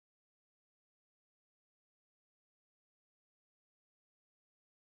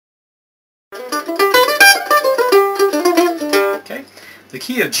Okay, the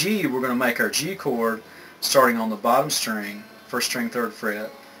key of G, we're going to make our G chord starting on the bottom string, first string, 3rd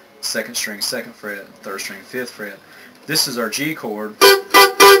fret, second string, 2nd fret, 3rd string, 5th fret. This is our G chord.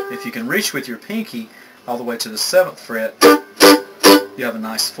 If you can reach with your pinky all the way to the 7th fret, you have a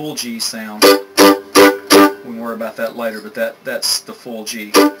nice full G sound. We can worry about that later, but that's the full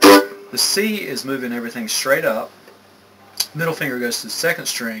G. The C is moving everything straight up. Middle finger goes to the 2nd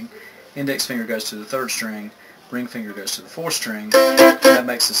string, index finger goes to the 3rd string, ring finger goes to the 4th string. That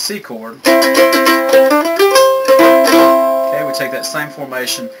makes a C chord. Okay, we take that same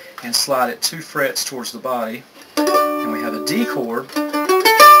formation and slide it 2 frets towards the body, and we have a D chord.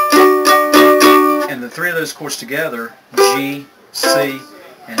 And the 3 of those chords together, G, C,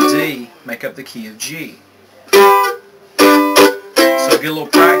 and D, make up the key of G. So to get a little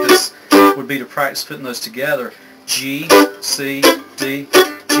practice would be to practice putting those together. G, C, D,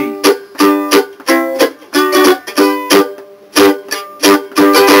 G.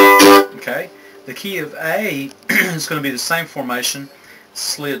 Okay, the key of A is going to be the same formation.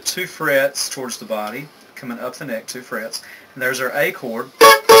 Slid 2 frets towards the body, coming up the neck, 2 frets. And there's our A chord.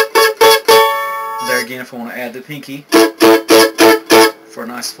 There again, if we want to add the pinky for a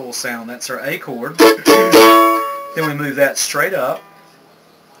nice full sound, that's our A chord. Then we move that straight up,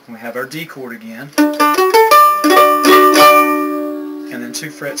 and we have our D chord again. And then 2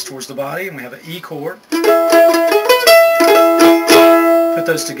 frets towards the body, and we have an E chord. Put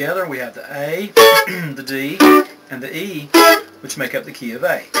those together, we have the A, the D, and the E, which make up the key of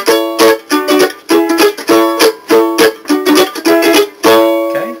A.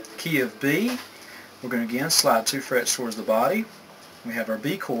 Okay, key of B, we're going to again slide 2 frets towards the body. We have our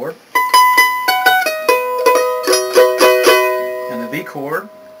B chord. And the B chord,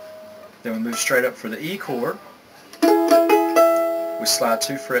 then we move straight up for the E chord. We slide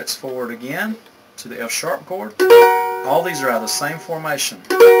 2 frets forward again to the F sharp chord. All these are out of the same formation.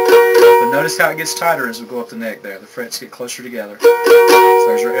 But notice how it gets tighter as we go up the neck there. The frets get closer together. So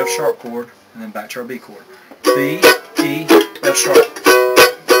there's our F sharp chord, and then back to our B chord. B, E, F sharp.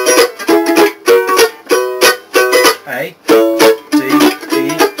 A, D, E,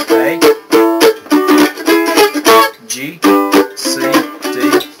 A, G, C, D,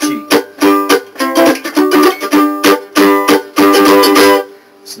 G.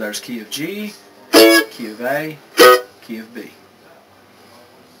 So there's key of G, key of A, key of B.